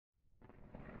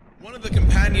One of the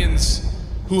companions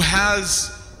who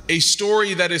has a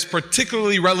story that is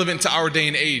particularly relevant to our day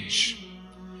and age.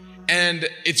 And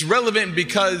it's relevant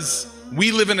because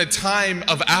we live in a time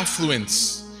of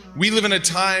affluence. We live in a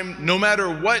time, no matter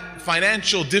what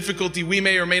financial difficulty we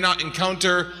may or may not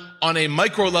encounter on a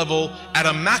micro level, at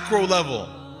a macro level,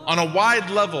 on a wide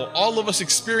level, all of us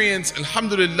experience,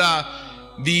 alhamdulillah,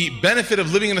 the benefit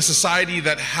of living in a society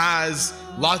that has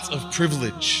lots of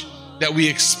privilege. That we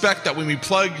expect that when we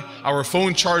plug our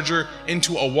phone charger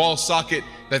into a wall socket,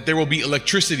 that there will be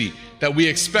electricity. That we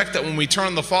expect that when we turn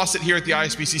on the faucet here at the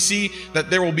ISBCC, that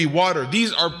there will be water.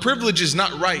 These are privileges,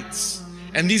 not rights.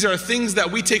 And these are things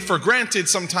that we take for granted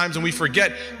sometimes, and we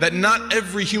forget that not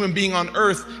every human being on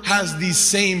earth has these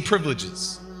same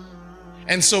privileges.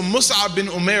 And so Musab Ibn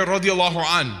Umair radiallahu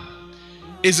an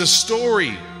is a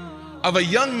story of a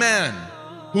young man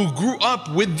who grew up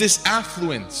with this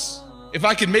affluence. If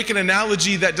I could make an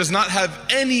analogy that does not have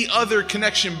any other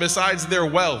connection besides their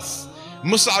wealth,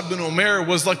 Musab Ibn Umair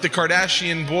was like the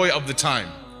Kardashian boy of the time.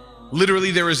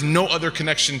 Literally, there is no other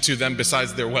connection to them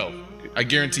besides their wealth. I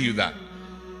guarantee you that.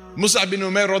 Musab Ibn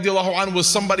Umair radiallahu anh was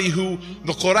somebody who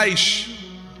the Quraysh,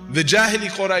 the Jahili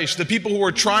Quraysh, the people who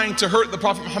were trying to hurt the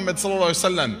Prophet Muhammad sallallahu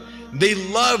alaihi wasallam, they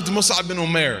loved Musab Ibn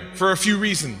Umair for a few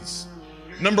reasons.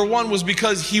 Number one was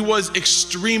because he was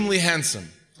extremely handsome.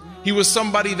 He was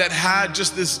somebody that had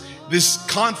just this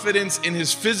confidence in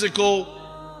his physical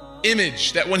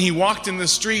image, that when he walked in the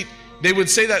street, they would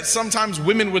say that sometimes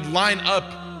women would line up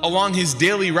along his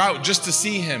daily route just to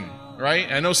see him,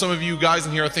 right? I know some of you guys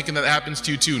in here are thinking that happens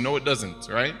to you too. No, it doesn't,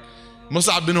 right?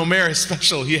 Musab bin Umair is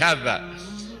special. He had that.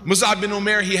 Musab bin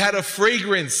Umair, he had a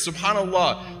fragrance,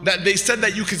 subhanAllah, that they said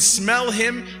that you could smell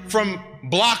him from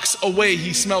blocks away.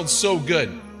 He smelled so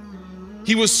good.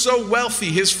 He was so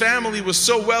wealthy. His family was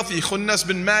so wealthy. Khunnas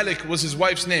bin Malik was his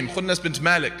wife's name. Khunnas bint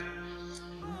Malik.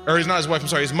 Or he's not his wife, I'm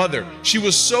sorry, his mother. She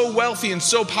was so wealthy and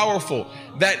so powerful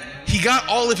that he got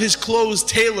all of his clothes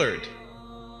tailored.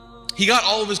 He got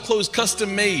all of his clothes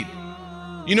custom made.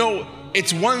 You know,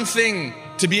 it's one thing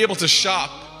to be able to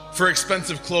shop for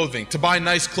expensive clothing, to buy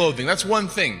nice clothing. That's one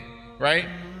thing, right?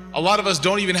 A lot of us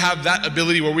don't even have that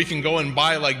ability where we can go and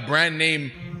buy like brand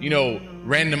name, you know,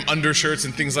 random undershirts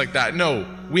and things like that. No,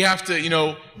 we have to, you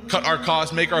know, cut our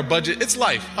costs, make our budget. It's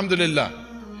life,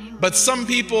 alhamdulillah. But some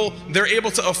people, they're able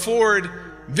to afford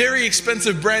very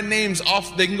expensive brand names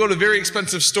off. They can go to very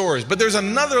expensive stores. But there's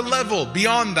another level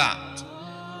beyond that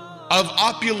of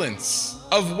opulence,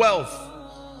 of wealth,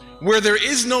 where there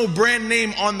is no brand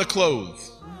name on the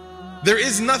clothes. There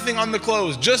is nothing on the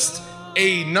clothes, just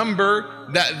a number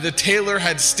that the tailor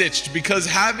had stitched, because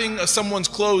having someone's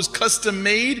clothes custom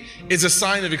made is a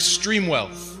sign of extreme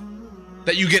wealth,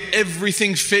 that you get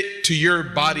everything fit to your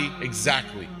body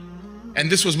exactly. And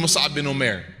this was Musab bin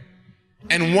Umair.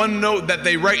 And one note that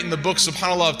they write in the book,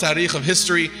 subhanAllah, of Tariq, of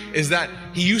history, is that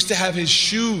he used to have his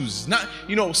shoes. Not,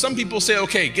 you know, some people say,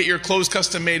 okay, get your clothes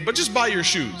custom made, but just buy your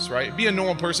shoes, right? Be a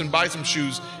normal person, buy some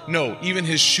shoes. No, even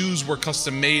his shoes were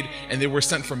custom made, and they were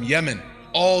sent from Yemen,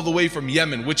 all the way from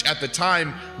Yemen, which at the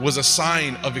time was a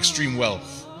sign of extreme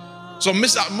wealth. So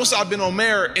Musab bin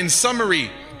Umair, in summary,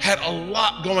 had a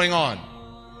lot going on.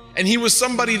 And he was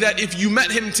somebody that if you met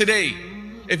him today,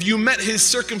 if you met his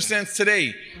circumstance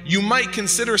today, you might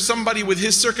consider somebody with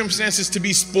his circumstances to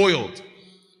be spoiled,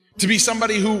 to be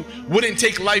somebody who wouldn't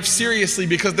take life seriously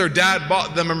because their dad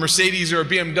bought them a Mercedes or a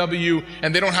BMW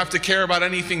and they don't have to care about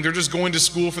anything. They're just going to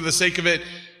school for the sake of it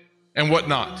and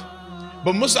whatnot.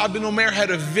 But Musab bin Umair had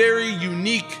a very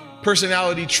unique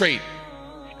personality trait,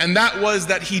 and that was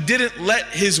that he didn't let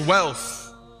his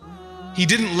wealth, he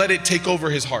didn't let it take over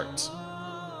his heart.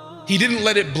 He didn't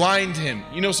let it blind him.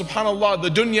 You know, subhanAllah, the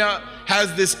dunya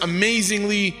has this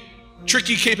amazingly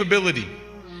tricky capability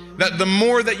that the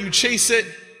more that you chase it,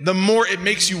 the more it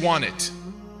makes you want it.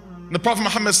 The Prophet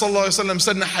Muhammad sallallahu alaihi wasallam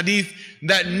said in a hadith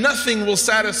that nothing will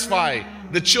satisfy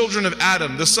the children of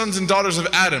Adam, the sons and daughters of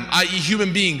Adam, i.e.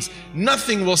 human beings.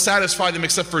 Nothing will satisfy them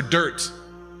except for dirt,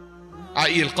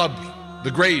 i.e. al-qabr,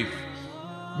 the grave.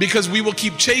 Because we will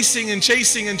keep chasing and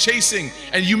chasing and chasing.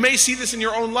 And you may see this in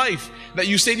your own life, that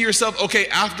you say to yourself, okay,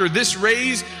 after this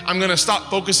raise, I'm gonna stop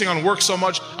focusing on work so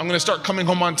much. I'm gonna start coming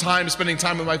home on time, spending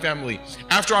time with my family.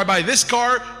 After I buy this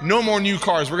car, no more new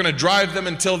cars. We're gonna drive them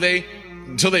until they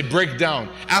break down.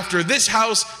 After this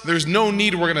house, there's no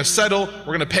need, we're gonna settle,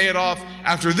 we're gonna pay it off.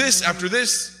 After this.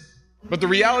 But the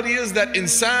reality is that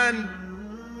insan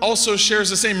also shares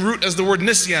the same root as the word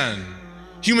nisyan.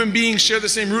 Human beings share the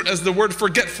same root as the word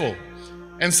forgetful.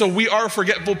 And so we are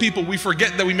forgetful people. We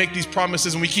forget that we make these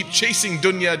promises and we keep chasing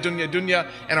dunya,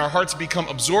 and our hearts become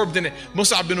absorbed in it.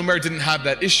 Musab bin Umair didn't have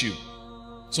that issue.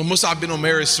 So Musab bin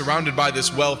Umair is surrounded by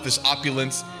this wealth, this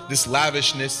opulence, this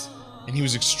lavishness, and he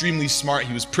was extremely smart,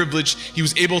 he was privileged, he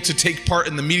was able to take part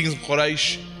in the meetings of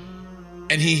Quraysh,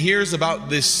 and he hears about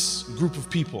this group of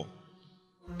people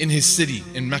in his city,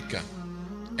 in Mecca,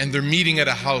 and they're meeting at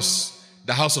a house,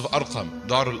 the house of Arqam,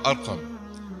 Darul Arqam.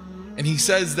 And he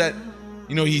says that,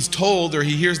 he's told, or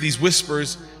he hears these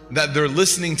whispers, that they're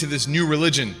listening to this new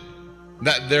religion,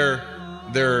 that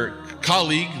their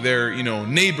colleague, their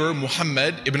neighbor,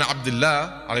 Muhammad Ibn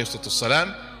Abdullah,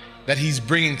 alayhi that he's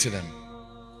bringing to them.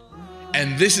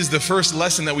 And this is the first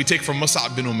lesson that we take from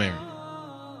Musab bin Umair.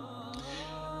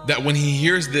 That when he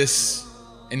hears this,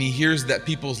 and he hears that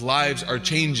people's lives are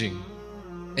changing,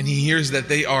 and he hears that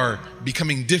they are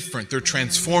becoming different, they're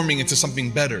transforming into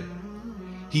something better,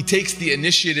 he takes the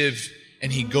initiative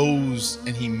and he goes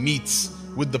and he meets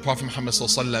with the Prophet Muhammad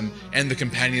ﷺ and the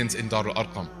companions in Darul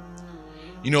Arqam.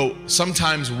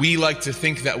 Sometimes we like to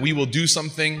think that we will do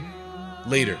something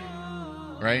later,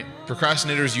 right?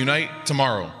 Procrastinators unite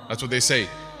tomorrow. That's what they say.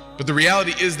 But the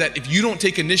reality is that if you don't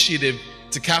take initiative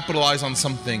to capitalize on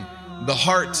something, the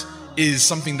heart is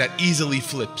something that easily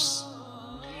flips.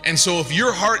 And so if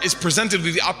your heart is presented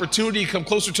with the opportunity to come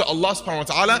closer to Allah subhanahu wa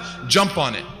ta'ala, jump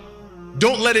on it.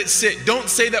 Don't let it sit. Don't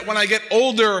say that when I get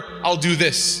older, I'll do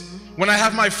this. When I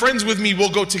have my friends with me,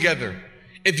 we'll go together.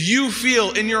 If you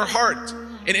feel in your heart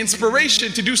an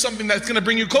inspiration to do something that's going to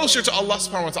bring you closer to Allah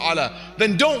subhanahu wa ta'ala,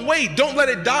 then don't wait. Don't let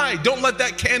it die. Don't let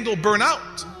that candle burn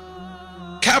out.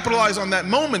 Capitalize on that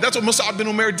moment. That's what Musab bin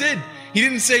Umair did. He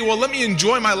didn't say, well, let me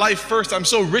enjoy my life first. I'm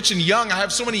so rich and young. I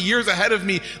have so many years ahead of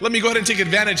me. Let me go ahead and take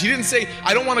advantage. He didn't say,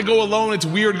 I don't want to go alone. It's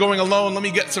weird going alone. Let me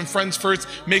get some friends first.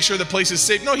 Make sure the place is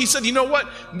safe. No, he said, you know what?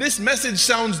 This message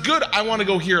sounds good. I want to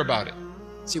go hear about it.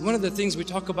 See, one of the things we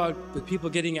talk about with people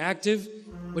getting active,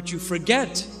 what you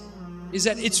forget is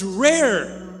that it's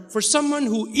rare for someone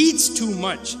who eats too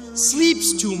much,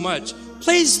 sleeps too much,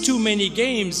 plays too many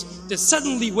games to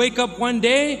suddenly wake up one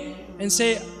day and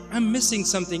say, I'm missing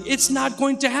something. It's not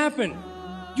going to happen.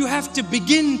 You have to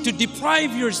begin to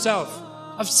deprive yourself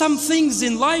of some things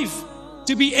in life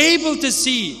to be able to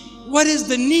see what is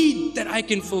the need that I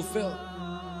can fulfill.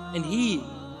 And he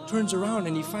turns around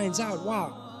and he finds out,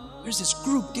 wow, there's this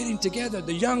group getting together,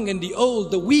 the young and the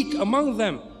old, the weak among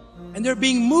them. And they're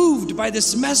being moved by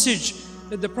this message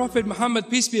that the Prophet Muhammad,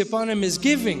 peace be upon him, is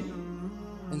giving.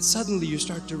 And suddenly you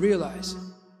start to realize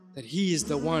that he is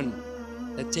the one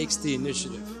that takes the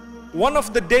initiative. One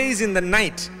of the days in the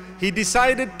night, he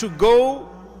decided to go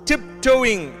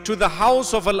tiptoeing to the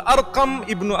house of Al-Arqam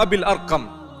Ibn Abil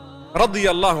Arqam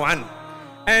radiyallahu anhu.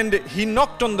 And he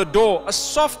knocked on the door. A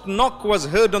soft knock was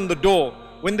heard on the door.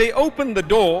 When they opened the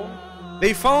door,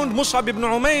 they found Musab Ibn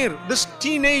Umair, this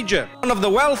teenager, one of the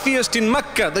wealthiest in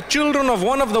Mecca, the children of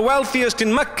one of the wealthiest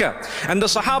in Mecca. And the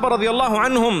Sahaba radiallahu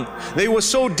anhum, they were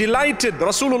so delighted.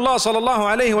 Rasulullah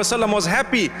sallallahu alayhi wasallam was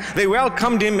happy. They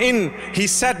welcomed him in. He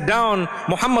sat down.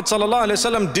 Muhammad sallallahu alayhi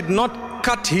wasallam did not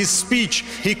cut his speech.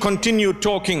 He continued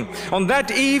talking. On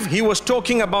that eve, he was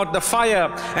talking about the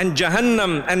fire and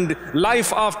Jahannam and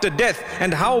life after death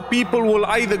and how people will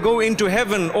either go into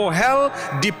heaven or hell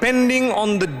depending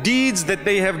on the deeds that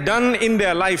they have done in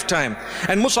their lifetime.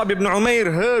 And Musab ibn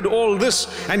Umair heard all this,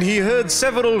 and he heard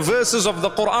several verses of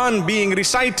the Quran being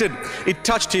recited. It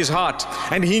touched his heart,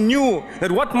 and he knew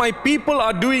that what my people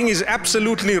are doing is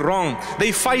absolutely wrong.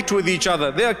 They fight with each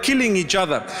other. They are killing each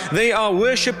other. They are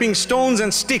worshipping stones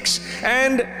and sticks,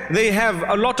 and they have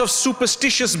a lot of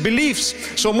superstitious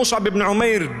beliefs. So Musab ibn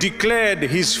Umair declared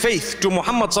his faith to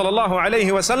Muhammad sallallahu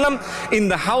alayhi wasallam in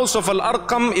the house of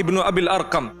Al-Arqam Ibn Abil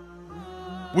Arqam.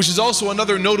 Which is also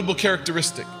another notable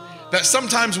characteristic, that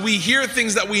sometimes we hear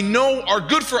things that we know are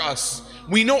good for us,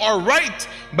 we know are right,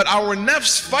 but our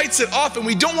nafs fights it off and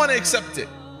we don't want to accept it.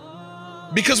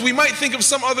 Because we might think of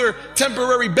some other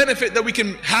temporary benefit that we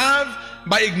can have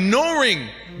by ignoring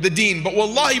the deen. But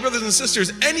wallahi, brothers and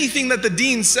sisters, anything that the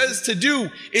deen says to do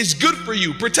is good for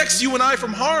you, protects you and I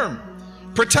from harm,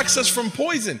 protects us from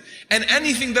poison. And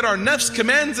anything that our nafs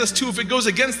commands us to, if it goes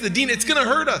against the deen, it's going to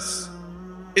hurt us.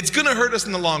 It's going to hurt us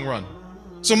in the long run.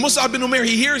 So Musab bin Umair,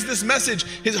 he hears this message,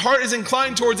 his heart is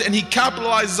inclined towards it, and he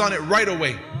capitalizes on it right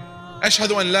away.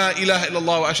 Ashhadu an la ilaha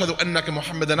illallah wa ashhadu annaka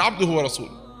Muhammadan abduhu wa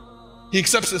rasuluh. He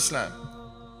accepts Islam.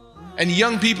 And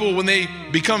young people, when they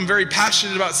become very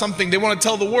passionate about something, they want to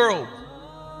tell the world,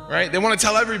 right? They want to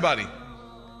tell everybody.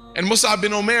 And Musab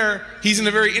bin Umair, he's in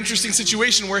a very interesting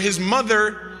situation where his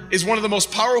mother is one of the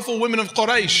most powerful women of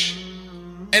Quraysh.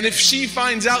 And if she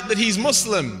finds out that he's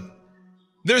Muslim,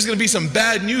 there's going to be some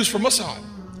bad news for Musab.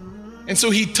 And so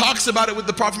he talks about it with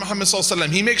the Prophet Muhammad sallallahu alaihi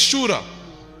wasallam. He makes shura.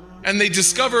 And they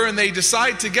discover and they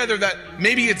decide together that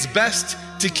maybe it's best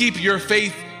to keep your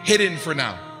faith hidden for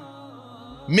now.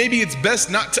 Maybe it's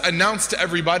best not to announce to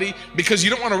everybody because you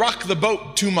don't want to rock the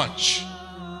boat too much.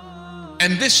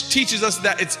 And this teaches us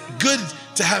that it's good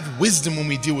to have wisdom when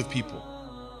we deal with people.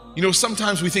 You know,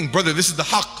 sometimes we think, brother, this is the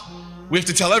haqq. We have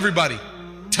to tell everybody.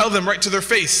 Tell them right to their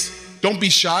face. Don't be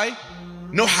shy.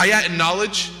 No hayat and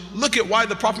knowledge. Look at why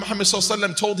the Prophet Muhammad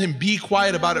ﷺ told him, be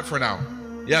quiet about it for now.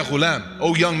 Ya ghulam,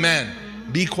 oh young man,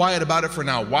 be quiet about it for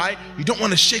now. Why? You don't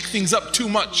want to shake things up too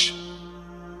much.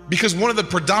 Because one of the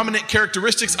predominant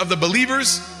characteristics of the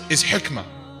believers is hikmah,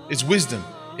 is wisdom,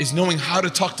 is knowing how to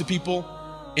talk to people,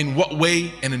 in what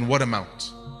way and in what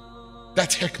amount.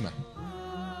 That's hikmah.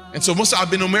 And so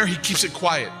Musab Ibn Umair, he keeps it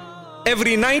quiet.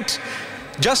 Every night,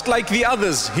 just like the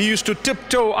others, he used to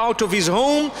tiptoe out of his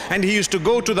home and he used to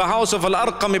go to the house of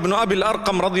Al-Arqam Ibn Abil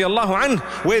Arqam radiyallahu anh,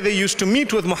 where they used to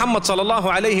meet with Muhammad sallallahu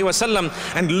alayhi wasallam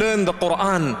and learn the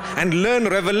Quran and learn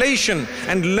revelation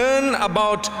and learn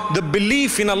about the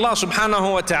belief in Allah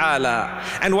subhanahu wa ta'ala.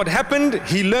 And what happened?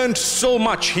 He learned so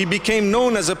much. He became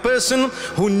known as a person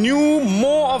who knew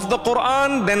more of the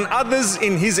Quran than others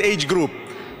in his age group.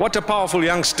 What a powerful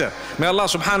youngster. May Allah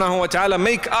subhanahu wa ta'ala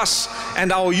make us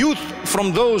and our youth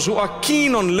from those who are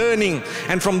keen on learning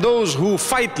and from those who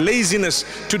fight laziness.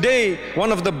 Today,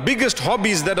 one of the biggest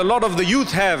hobbies that a lot of the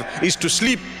youth have is to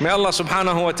sleep. May Allah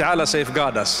subhanahu wa ta'ala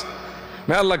safeguard us.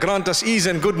 May Allah grant us ease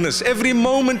and goodness. Every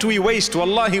moment we waste,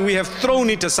 wallahi, we have thrown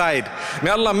it aside.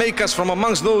 May Allah make us from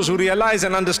amongst those who realize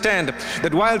and understand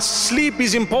that while sleep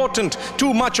is important,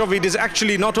 too much of it is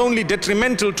actually not only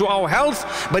detrimental to our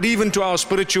health, but even to our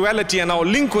spirituality and our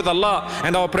link with Allah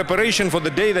and our preparation for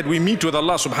the day that we meet with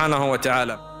Allah subhanahu wa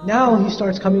ta'ala. Now he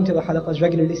starts coming to the halaqas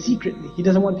regularly, secretly. He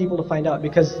doesn't want people to find out,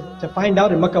 because to find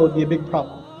out in Makkah would be a big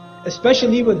problem.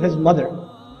 Especially with his mother,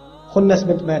 Khunnas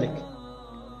bint Malik.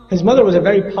 His mother was a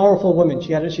very powerful woman.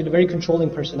 She had a very controlling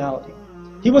personality.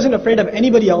 He wasn't afraid of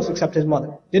anybody else except his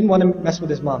mother. Didn't want to mess with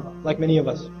his mom, like many of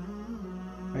us.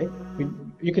 Right?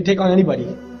 You can take on anybody,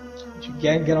 but you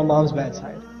can't get on mom's bad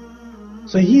side.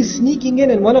 So he's sneaking in,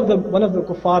 and one of the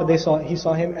kuffar, he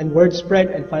saw him, and word spread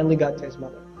and finally got to his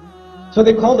mother. So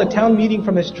they called a town meeting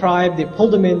from his tribe. They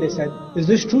pulled him in. They said, "Is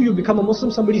this true? You become a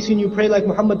Muslim? Somebody's seen you pray like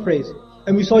Muhammad prays,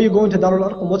 and we saw you go into Darul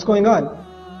Arqam. What's going on?"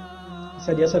 He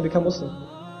said, "Yes, I become Muslim."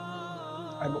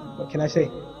 What can I say?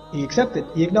 He accepted,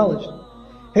 he acknowledged.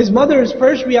 His mother's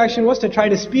first reaction was to try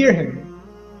to spear him.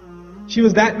 She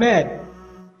was that mad.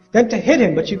 Then to hit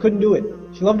him, but she couldn't do it.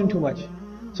 She loved him too much.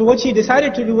 So what she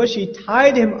decided to do was she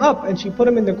tied him up and she put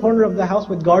him in the corner of the house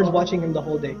with guards watching him the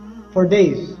whole day. For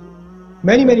days.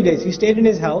 Many, many days. He stayed in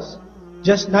his house,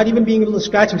 just not even being able to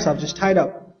scratch himself, just tied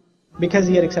up, because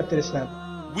he had accepted Islam.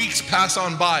 Weeks pass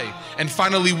on by, and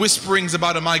finally whisperings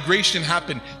about a migration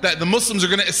happen, that the Muslims are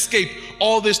going to escape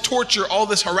all this torture, all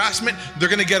this harassment, they're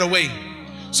going to get away.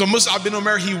 So Musab bin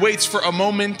Umair, he waits for a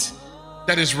moment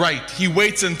that is right. He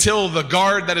waits until the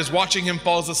guard that is watching him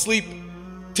falls asleep,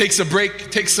 takes a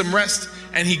break, takes some rest,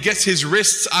 and he gets his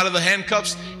wrists out of the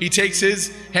handcuffs, he takes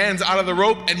his hands out of the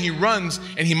rope, and he runs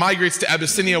and he migrates to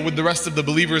Abyssinia with the rest of the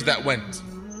believers that went.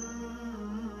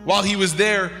 While he was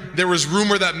there was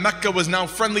rumor that Mecca was now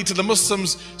friendly to the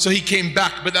Muslims, so he came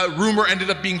back, but that rumor ended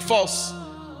up being false.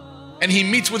 And he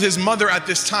meets with his mother at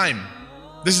this time.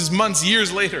 This is months,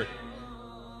 years later.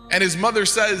 And his mother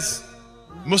says,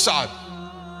 "Musab,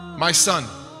 my son,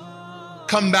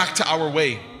 come back to our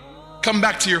way. Come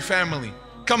back to your family.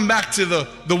 Come back to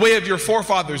the way of your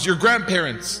forefathers, your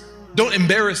grandparents. Don't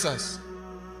embarrass us."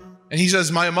 And he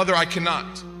says, "My mother, I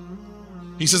cannot."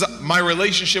 He says, "My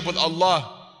relationship with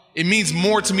Allah, it means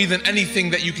more to me than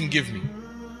anything that you can give me."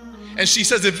 And she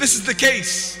says, "If this is the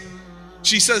case,"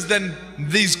 she says, "then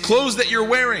these clothes that you're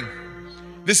wearing,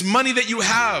 this money that you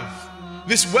have,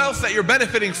 this wealth that you're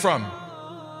benefiting from,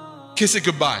 kiss it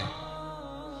goodbye.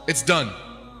 It's done.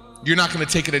 You're not going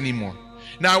to take it anymore."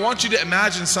 Now I want you to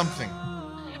imagine something.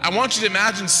 I want you to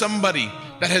imagine somebody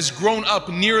that has grown up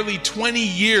nearly 20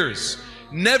 years,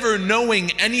 never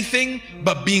knowing anything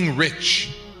but being rich.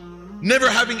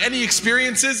 Never having any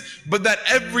experiences, but that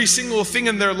every single thing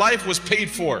in their life was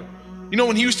paid for. You know,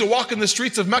 when he used to walk in the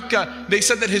streets of Mecca, they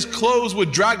said that his clothes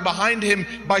would drag behind him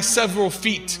by several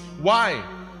feet. Why?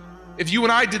 If you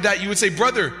and I did that, you would say,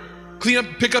 "Brother,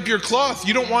 pick up your cloth.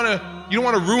 You don't want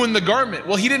to ruin the garment."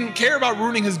 Well, he didn't care about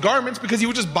ruining his garments because he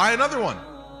would just buy another one.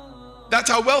 That's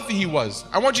how wealthy he was.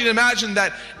 I want you to imagine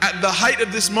that at the height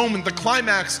of this moment, the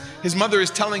climax, his mother is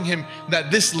telling him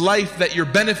that this life that you're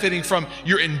benefiting from,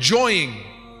 you're enjoying,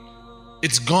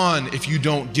 it's gone if you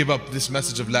don't give up this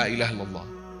message of La ilaha illallah.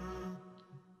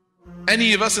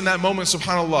 any of us in that moment,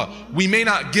 subhanAllah, we may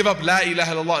not give up La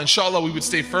ilaha illallah. Inshallah, we would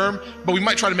stay firm, but we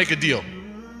might try to make a deal.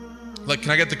 Like,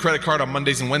 can I get the credit card on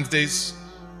Mondays and Wednesdays?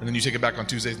 And then you take it back on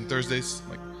Tuesdays and Thursdays?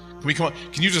 Like, can we come up?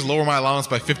 Can you just lower my allowance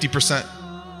by 50%?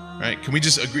 Right? Can we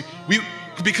just agree?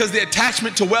 Because the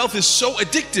attachment to wealth is so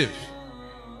addictive.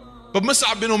 But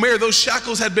Musab ibn Umair, those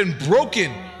shackles had been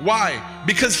broken. Why?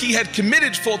 Because he had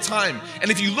committed full time. And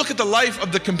if you look at the life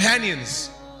of the companions,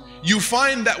 you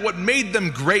find that what made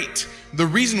them great, the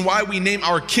reason why we name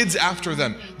our kids after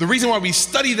them, the reason why we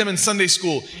study them in Sunday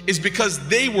school, is because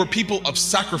they were people of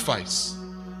sacrifice.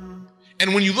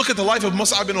 And when you look at the life of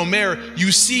Musab ibn Umair,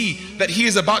 you see that he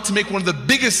is about to make one of the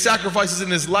biggest sacrifices in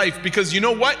his life, because you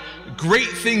know what? Great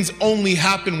things only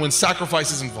happen when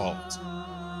sacrifice is involved.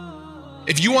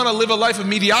 If you want to live a life of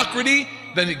mediocrity,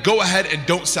 then go ahead and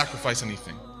don't sacrifice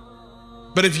anything.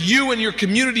 But if you and your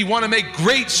community want to make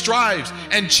great strides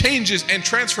and changes and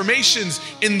transformations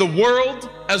in the world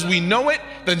as we know it,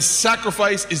 then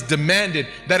sacrifice is demanded.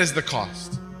 That is the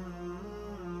cost.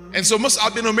 And so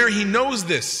Musab ibn Umair, he knows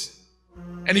this.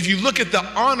 And if you look at the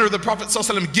honor the Prophet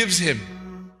ﷺ gives him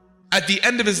at the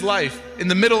end of his life, in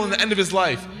the middle and the end of his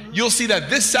life, you'll see that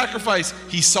this sacrifice,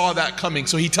 he saw that coming.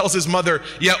 So he tells his mother,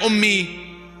 Ya Ummi,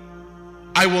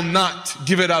 I will not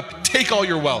give it up. Take all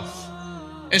your wealth.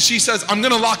 And she says, I'm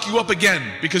gonna lock you up again.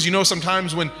 Because you know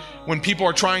sometimes when people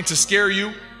are trying to scare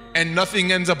you and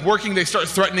nothing ends up working, they start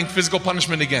threatening physical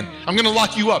punishment again. I'm gonna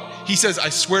lock you up. He says, I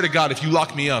swear to God, if you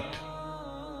lock me up,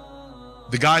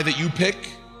 the guy that you pick,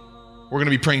 we're gonna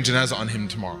be praying janazah on him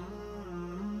tomorrow.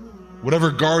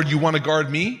 Whatever guard you want to guard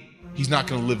me, he's not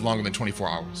going to live longer than 24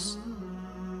 hours.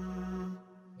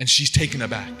 And she's taken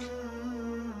aback.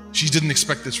 She didn't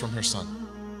expect this from her son.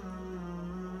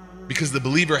 Because the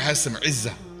believer has some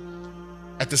izzah.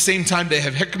 At the same time, they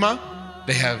have hikmah,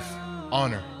 they have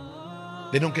honor.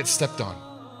 They don't get stepped on,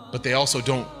 but they also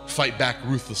don't fight back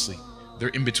ruthlessly. They're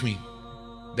in between.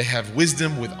 They have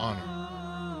wisdom with honor.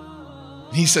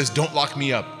 And he says, don't lock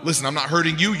me up. Listen, I'm not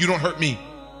hurting you, you don't hurt me.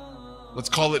 Let's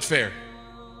call it fair.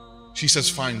 She says,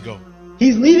 fine, go.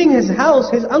 He's leaving his house,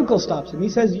 his uncle stops him. He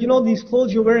says, you know these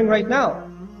clothes you're wearing right now,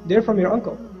 they're from your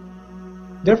uncle.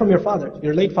 They're from your father,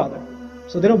 your late father.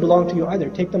 So they don't belong to you either.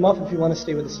 Take them off if you want to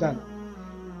stay with Islam.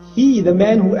 He, the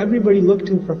man who everybody looked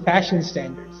to for fashion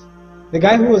standards, the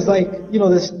guy who was like, you know,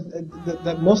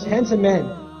 the most handsome man,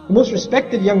 the most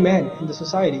respected young man in the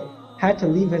society, had to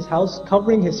leave his house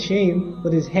covering his shame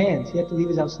with his hands. He had to leave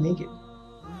his house naked.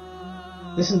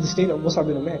 This is the state of Musab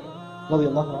ibn Umair,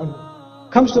 radiallahu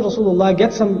anhu. Comes to Rasulullah,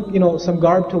 gets some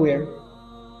garb to wear,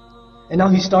 and now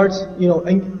he starts,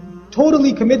 and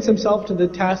totally commits himself to the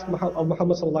task of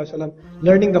Muhammad sallallahu alaihi wasallam,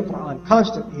 learning the Quran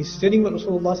constantly. He's sitting with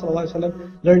Rasulullah sallallahu alaihi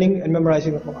wasallam, learning and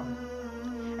memorizing the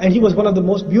Quran. And he was one of the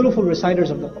most beautiful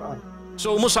reciters of the Quran.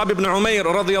 So Musab ibn Umair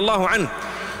radiallahu anhu,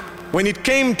 when it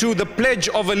came to the pledge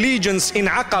of allegiance in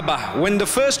Aqabah, when the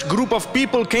first group of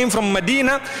people came from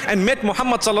Medina and met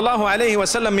Muhammad sallallahu alayhi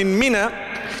wasallam in Mina,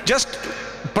 just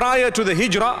prior to the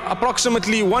Hijrah,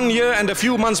 approximately 1 year and a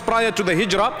few months prior to the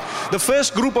Hijrah, the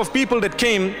first group of people that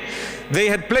came, they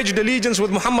had pledged allegiance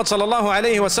with Muhammad sallallahu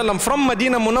alayhi wasallam from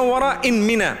Medina Munawwara in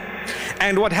Mina.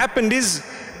 And what happened is,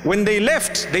 when they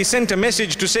left, they sent a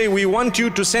message to say, we want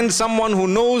you to send someone who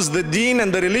knows the deen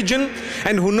and the religion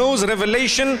and who knows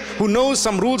revelation, who knows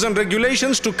some rules and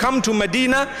regulations, to come to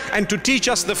Medina and to teach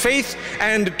us the faith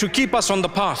and to keep us on the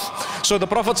path. So the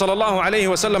Prophet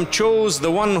ﷺ chose the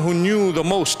one who knew the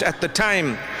most at the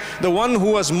time, the one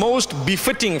who was most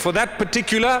befitting for that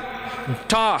particular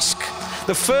task.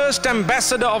 The first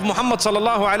ambassador of Muhammad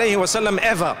sallallahu alayhi wasallam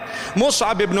ever,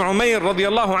 Musab ibn Umair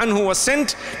radiallahu anhu, was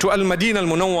sent to Al-Madinah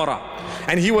Al-Munawwara,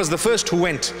 and he was the first who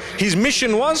went. His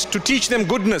mission was to teach them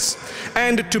goodness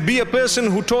and to be a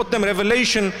person who taught them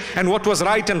revelation and what was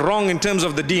right and wrong in terms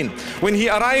of the deen. When he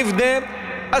arrived there,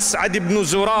 As'ad ibn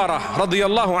Zurara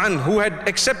radiallahu anhu, who had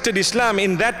accepted Islam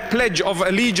in that pledge of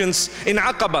allegiance in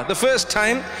Aqabah the first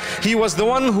time, he was the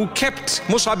one who kept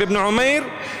Musab ibn Umair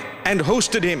and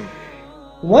hosted him.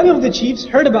 One of the chiefs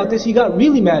heard about this. He got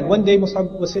really mad. One day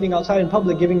Musab was sitting outside in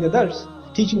public giving the dars,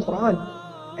 teaching Quran,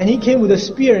 and he came with a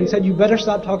spear and said, you better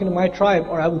stop talking to my tribe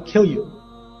or I will kill you.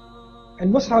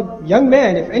 And Musab, young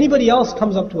man, if anybody else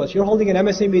comes up to us, you're holding an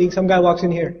MSA meeting, some guy walks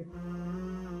in here,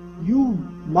 you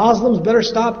Muslims better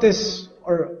stop this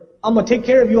or I'm going to take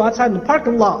care of you outside in the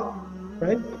parking lot,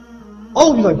 right?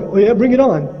 All of you like, oh yeah, bring it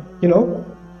on,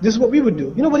 this is what we would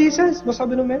do. You know what he says,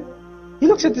 Musab ibn Umair? He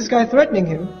looks at this guy threatening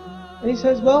him, and he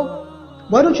says, well,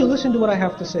 why don't you listen to what I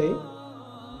have to say?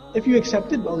 If you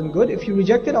accept it, well and good. If you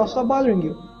reject it, I'll stop bothering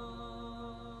you.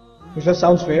 He says,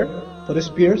 sounds fair. Put his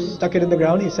spear, stuck it in the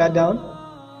ground, he sat down.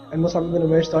 And Musab Ibn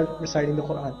Umair started reciting the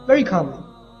Quran, very calmly.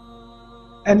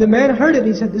 And the man heard it and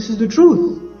he said, this is the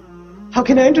truth. How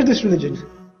can I enter this religion?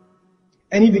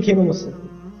 And he became a Muslim.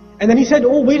 And then he said,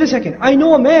 oh, wait a second. I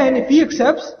know a man, if he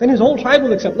accepts, then his whole tribe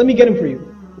will accept. Let me get him for you.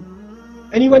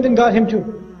 And he went and got him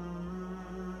too.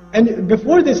 And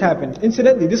before this happened,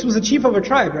 incidentally, this was the chief of a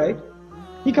tribe, right?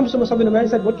 He comes to Musab ibn Umair and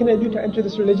said, what can I do to enter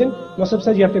this religion? Musab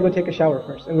said, you have to go take a shower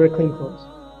first and wear clean clothes.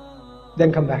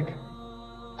 Then come back.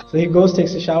 So he goes,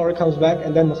 takes a shower, comes back,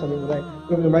 and then Musab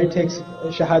ibn Umair takes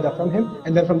shahada from him.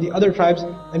 And then from the other tribes,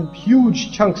 and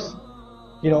huge chunks,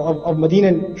 of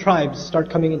Medinan tribes start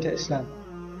coming into Islam.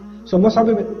 So Musab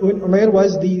ibn Umair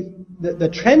was the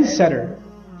trendsetter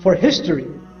for history.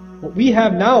 What we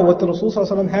have now, what the Rasul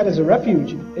ﷺ had as a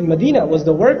refuge in Medina, was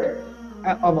the work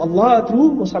of Allah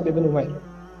through Musab ibn Umair.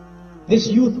 This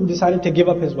youth who decided to give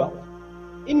up his wealth.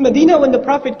 In Medina, when the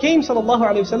Prophet came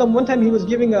ﷺ, one time he was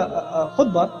giving a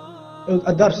khutbah,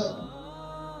 a dars.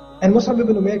 And Musab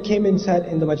ibn Umair came and sat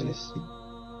in the majlis.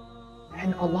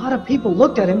 And a lot of people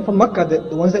looked at him from Makkah,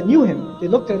 the ones that knew him. They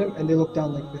looked at him and they looked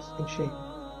down like this in shame.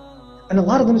 And a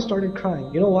lot of them started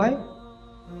crying. You know why?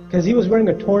 Because he was wearing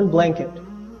a torn blanket.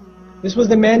 This was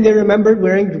the man they remembered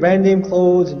wearing brand name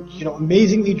clothes and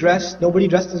amazingly dressed. Nobody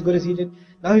dressed as good as he did.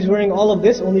 Now he's wearing all of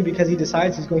this only because he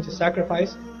decides he's going to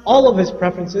sacrifice all of his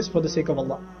preferences for the sake of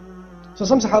Allah. So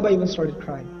some Sahaba even started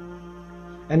crying.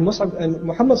 And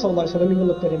Muhammad ﷺ even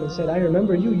looked at him and said, I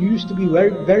remember you. You used to be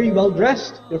very, very well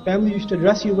dressed. Your family used to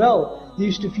dress you well. They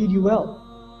used to feed you well.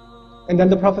 And then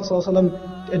the Prophet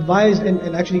ﷺ advised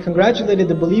and actually congratulated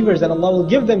the believers that Allah will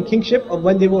give them kingship of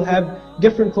when they will have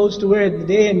different clothes to wear in the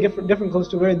day and different clothes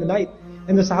to wear in the night.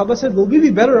 And the Sahaba said, will we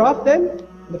be better off then?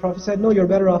 And the Prophet said, no, you're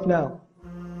better off now.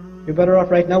 You're better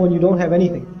off right now when you don't have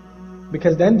anything.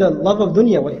 Because then the love of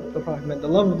dunya, what the Prophet meant, the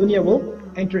love of dunya will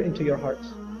enter into your hearts.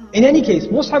 In any case,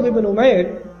 Musab ibn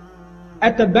Umair,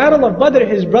 at the battle of Badr,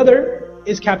 his brother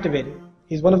is captivated.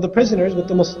 He's one of the prisoners with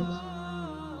the Muslims.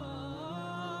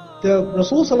 The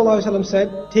Rasul ﷺ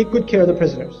said, take good care of the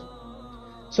prisoners.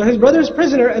 So his brother is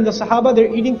prisoner and the Sahaba,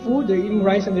 they're eating food, they're eating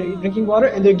rice and they're drinking water,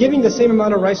 and they're giving the same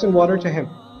amount of rice and water to him.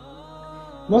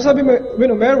 Musab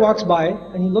ibn Umair walks by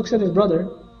and he looks at his brother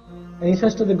and he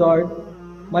says to the guard,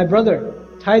 my brother,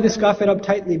 tie this kafir up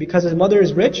tightly because his mother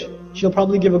is rich, she'll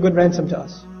probably give a good ransom to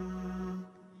us.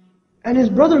 And his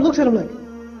brother looks at him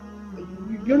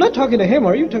like, you're not talking to him,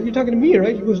 are you? You're talking to me,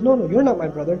 right? He goes, no, you're not my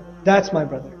brother. That's my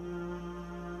brother.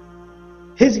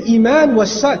 His iman was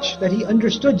such that he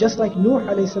understood, just like Nuh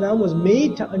a.s. was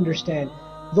made to understand.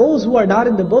 Those who are not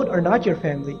in the boat are not your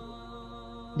family.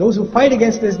 Those who fight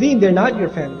against this deen, they're not your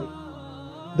family.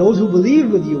 Those who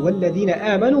believe with you, وَالَّذِينَ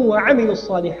آمَنُوا وَعَمِلُوا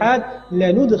الصَّالِحَاتِ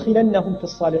لَنُدْخِلَنَّهُمْ فِي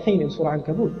الصَّالِحِينَ in Surah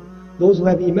Al-Kabut. Those who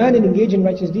have iman and engage in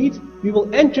righteous deeds, we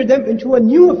will enter them into a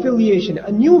new affiliation,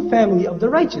 a new family of the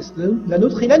righteous.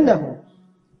 لَنُدْخِلَنَّهُمْ.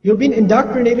 You're being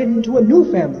indoctrinated into a new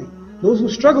family. Those who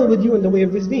struggle with you in the way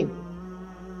of this deen.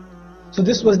 So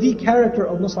this was the character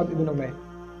of Musab ibn Umair.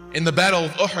 In the battle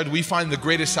of Uhud, we find the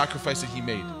greatest sacrifice that he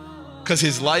made. Because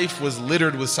his life was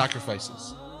littered with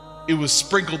sacrifices. It was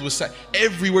sprinkled with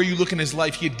everywhere you look in his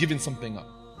life, he had given something up.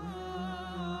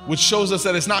 Which shows us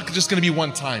that it's not just going to be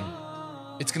one time.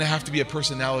 It's going to have to be a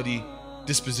personality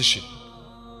disposition.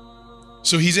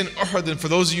 So he's in Uhud, and for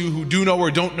those of you who do know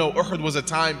or don't know, Uhud was a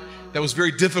time that was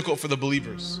very difficult for the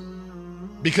believers.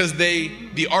 Because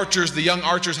the archers, the young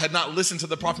archers, had not listened to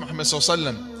the Prophet Muhammad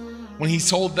ﷺ when he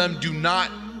told them, do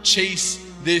not chase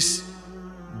this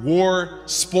war,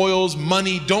 spoils,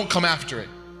 money, don't come after it.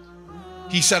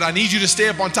 He said, I need you to stay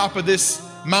up on top of this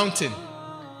mountain.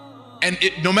 And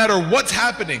no matter what's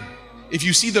happening, if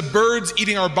you see the birds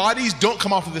eating our bodies, don't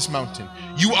come off of this mountain.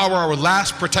 You are our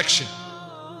last protection.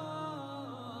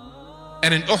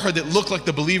 And in Uhud, it looked like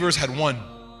the believers had won.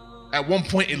 At one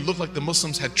point, it looked like the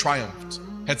Muslims had triumphed,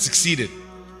 had succeeded.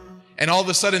 And all of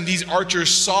a sudden, these archers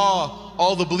saw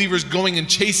all the believers going and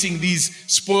chasing these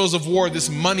spoils of war, this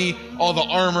money, all the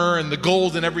armor and the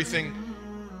gold and everything.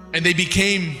 And they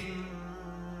became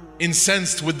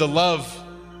incensed with the love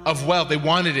of wealth. They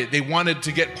wanted it. They wanted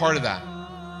to get part of that.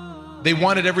 They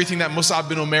wanted everything that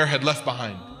Musab ibn Umair had left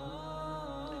behind.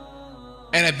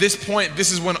 And at this point,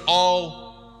 this is when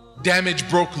all damage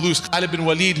broke loose. Khalid bin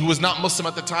Walid, who was not Muslim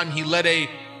at the time, he led a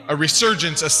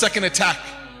resurgence, a second attack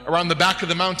around the back of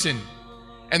the mountain.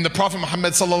 And the Prophet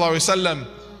Muhammad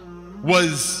ﷺ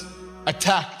was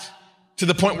attacked to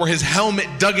the point where his helmet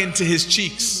dug into his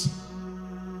cheeks.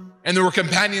 And there were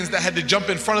companions that had to jump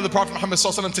in front of the Prophet Muhammad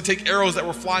ﷺ to take arrows that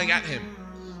were flying at him.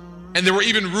 And there were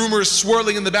even rumors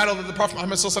swirling in the battle that the Prophet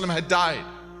Muhammad ﷺ had died.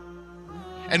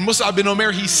 And Musab bin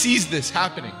Umair, he sees this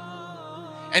happening.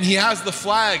 And he has the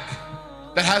flag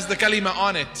that has the kalima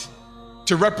on it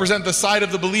to represent the side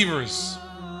of the believers.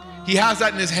 He has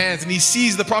that in his hands, and he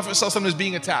sees the Prophet ﷺ is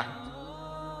being attacked.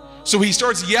 So he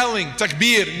starts yelling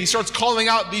takbir, and he starts calling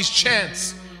out these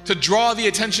chants to draw the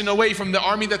attention away from the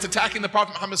army that's attacking the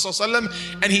Prophet Muhammad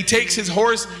ﷺ. And he takes his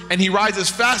horse and he rides as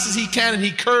fast as he can, and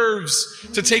he curves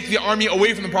to take the army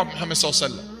away from the Prophet Muhammad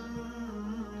ﷺ.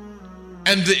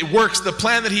 And it works. The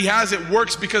plan that he has, it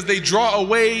works, because they draw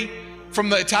away from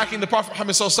the attacking the Prophet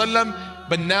Muhammad ﷺ,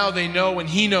 but now they know, and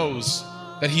he knows,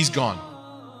 that he's gone.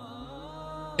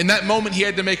 In that moment, he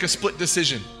had to make a split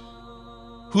decision.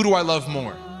 Who do I love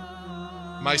more?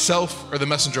 Myself or the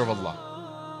Messenger of Allah?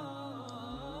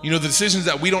 You know, the decisions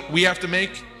that we have to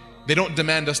make, they don't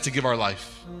demand us to give our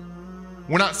life.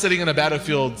 We're not sitting in a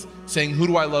battlefield saying, who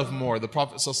do I love more, the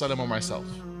Prophet ﷺ or myself?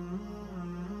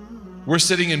 We're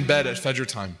sitting in bed at Fajr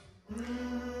time.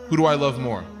 Who do I love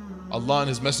more, Allah and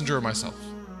His Messenger or myself?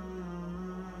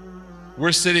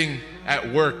 We're sitting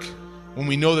at work when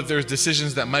we know that there's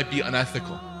decisions that might be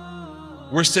unethical.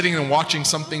 We're sitting and watching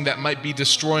something that might be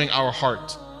destroying our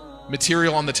heart,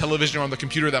 material on the television or on the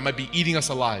computer that might be eating us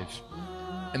alive.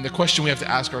 And the question we have to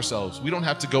ask ourselves, we don't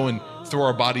have to go and throw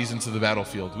our bodies into the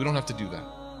battlefield. We don't have to do that.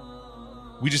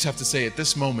 We just have to say, at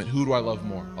this moment, who do I love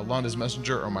more, Allah and His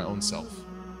Messenger or my own self?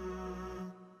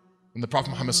 And the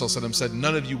Prophet Muhammad ﷺ said,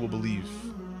 none of you will believe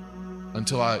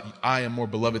until I am more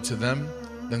beloved to them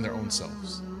than their own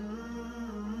selves.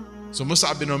 So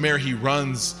Musab Ibn Umair, he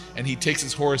runs and he takes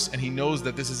his horse, and he knows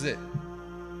that this is it.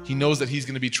 He knows that he's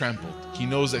going to be trampled. He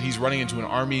knows that he's running into an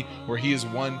army where he is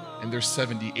one and there's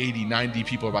 70, 80, 90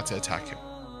 people about to attack him.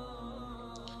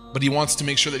 But he wants to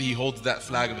make sure that he holds that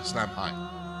flag of Islam high.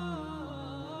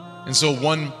 And so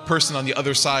one person on the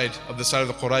other side of the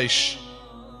Quraysh,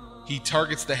 he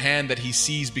targets the hand that he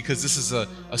sees, because this is a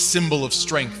symbol of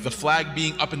strength. The flag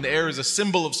being up in the air is a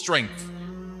symbol of strength,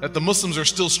 that the Muslims are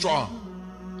still strong.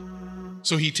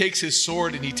 So he takes his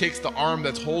sword and he takes the arm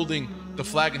that's holding the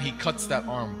flag, and he cuts that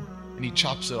arm and he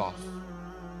chops it off.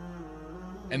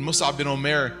 And Musab bin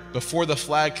Umair, before the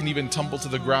flag can even tumble to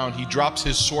the ground, he drops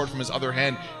his sword from his other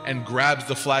hand and grabs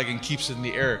the flag and keeps it in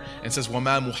the air and says,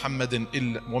 وَمَا مُحَمَّدٌ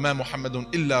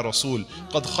إِلَّا رَسُولٌ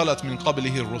قَدْ خَلَتْ مِنْ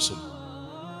قَبْلِهِ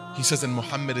الرُّسُلُ. He says, and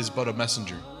Muhammad is but a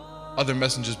messenger. Other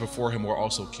messengers before him were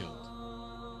also killed.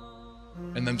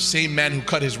 And the same man who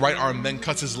cut his right arm then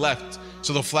cuts his left.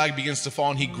 So the flag begins to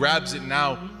fall, and he grabs it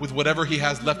now with whatever he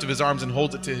has left of his arms and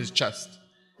holds it to his chest.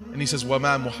 And he says,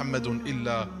 وَمَا مُحَمَّدٌ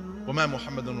إِلَّا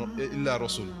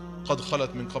رَسُولٌ قَدْ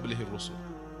خَلَتْ مِنْ قَبْلِهِ الرُّسُلُ.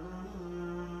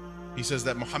 He says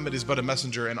that Muhammad is but a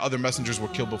messenger, and other messengers were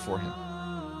killed before him.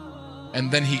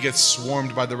 And then he gets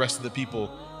swarmed by the rest of the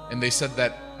people, and they said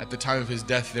that at the time of his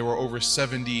death there were over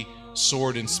 70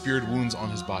 sword and speared wounds on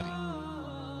his body.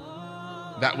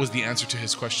 That was the answer to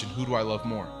his question, who do I love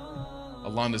more,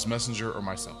 Allah and His Messenger or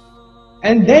myself?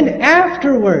 And then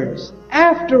afterwards,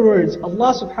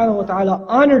 Allah subhanahu wa ta'ala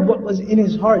honored what was in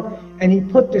his heart, and He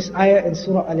put this ayah in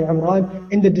Surah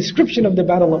Al-Imran. In the description of the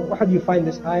battle of Uhud, you find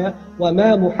this ayah,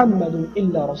 وَمَا مُحَمَّدٌ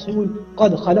إِلَّا رَسُولٌ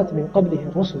قَدْ خَلَتْ مِنْ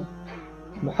قَبْلِهِ الرُّسُلُ.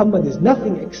 Muhammad is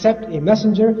nothing except a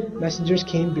messenger. Messengers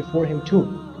came before him too.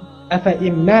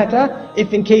 أَفَإِمْ مَاتَ,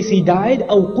 if in case he died,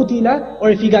 أَوْ قُتِلَ,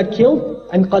 or if he got killed,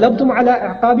 أَنْقَلَبْتُمْ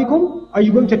عَلَىٰ أَعْقَابِكُمْ, are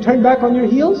you going to turn back on your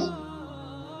heels?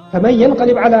 فَمَنْ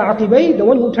يَنْقَلِبْ عَلَىٰ عَقِبَيْهِ, the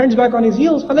one who turns back on his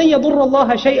heels, فَلَنْ يَضُرَّ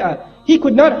اللَّهَ شَيْئًا, he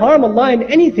could not harm Allah in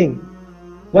anything.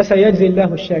 وَسَيَجْزِي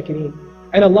اللَّهُ الشَّاكِرِينَ,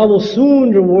 and Allah will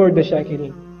soon reward the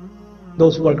shakirin,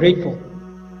 those who are grateful.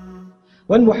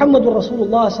 When Muhammadur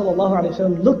Rasulullah sallallahu alayhi wa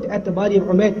sallam looked at the body of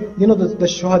Umair, you know, the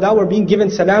shuhada were being given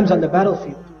salams on the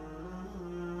battlefield.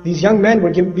 These young men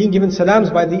were being given salams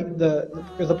by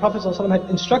because the Prophet sallallahu alayhi wa sallam had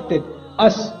instructed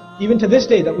us, even to this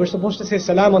day, that we're supposed to say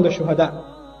salam on the shuhada.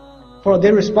 For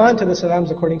they respond to the salams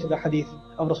according to the hadith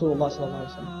of Rasulullah sallallahu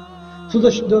alayhi wa sallam. So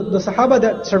the Sahaba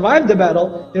that survived the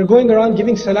battle, they're going around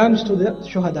giving salams to the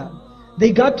shuhada.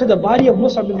 They got to the body of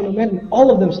Musab ibn Umair, and all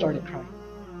of them started crying.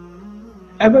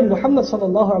 And when Muhammad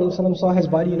sallallahu alayhi wa sallam saw his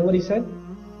body, you know what he said?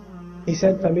 He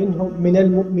said, فَمِنْهُمْ مِنَ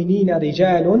الْمُؤْمِنِينَ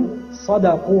رِجَالٌ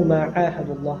صَدَقُوا مَا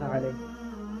عَاهَدُوا اللَّهَ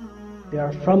عَلَيْهِ. They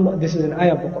are from, this is an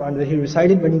ayah of the Quran that he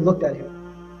recited when he looked at him.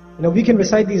 You know, we can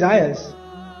recite these ayahs,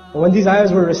 but when these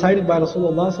ayahs were recited by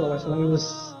Rasulullah sallallahu alayhi wa sallam, it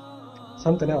was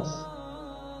something else.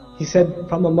 He said,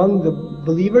 from among the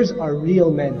believers are real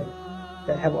men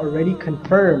that have already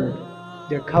confirmed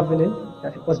their covenant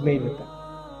that was made with them,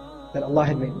 that Allah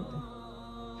had made with them.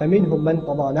 فَمِنْهُمْ مَنْ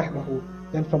قَضَى نَحْبَهُ,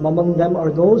 then from among them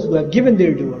are those who have given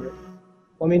their due already.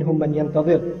 وَمِنْهُمْ مَنْ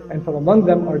يَنْتَظِرُ, and from among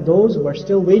them are those who are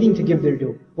still waiting to give their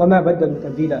due. وَمَا بَدَّلُوا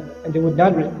تَبْدِيلًا, and they would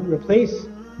not replace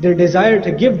their desire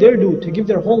to give their due, to give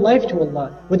their whole life to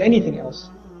Allah with anything else.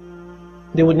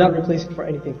 They would not replace it for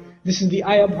anything. This is the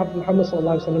ayah Prophet Muhammad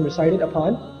ﷺ recited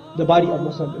upon the body of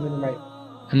Musab Ibn Umair.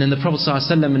 And then the Prophet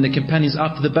ﷺ and the companions,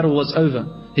 after the battle was over,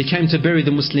 he came to bury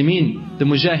the Muslimin, the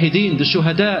Mujahideen, the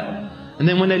Shuhada. And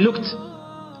then when they looked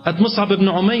at Musab Ibn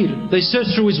Umair, they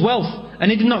searched through his wealth,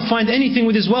 and he did not find anything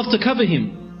with his wealth to cover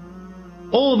him.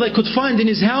 All they could find in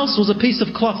his house was a piece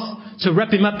of cloth to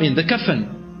wrap him up in, the kafan.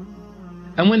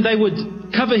 And when they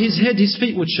would cover his head, his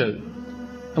feet would show.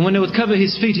 And when they would cover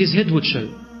his feet, his head would show.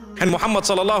 And Muhammad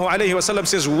sallallahu alayhi wasallam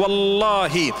says,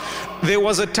 Wallahi, there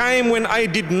was a time when I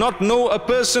did not know a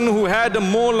person who had a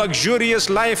more luxurious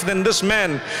life than this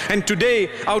man. And today,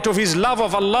 out of his love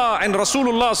of Allah and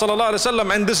Rasulullah sallallahu alayhi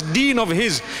wasallam and this deen of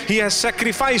his, he has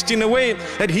sacrificed in a way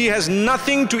that he has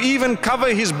nothing to even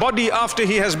cover his body after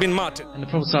he has been martyred. And the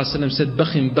Prophet sallallahu alayhi wasallam said,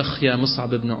 Bakhim bakh ya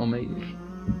Musab ibn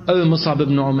Umair. Oh Musab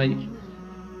ibn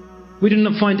Umair, we did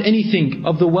not find anything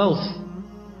of the wealth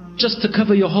just to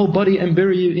cover your whole body and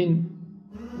bury you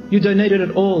in. You donated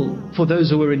it all for those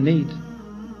who were in need.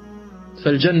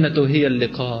 فَالْجَنَّةُ هِيَ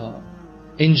اللِّقَاء.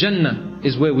 In Jannah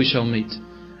is where we shall meet.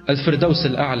 Al-Firdaus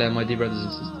al-A'la, my dear brothers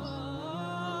and sisters.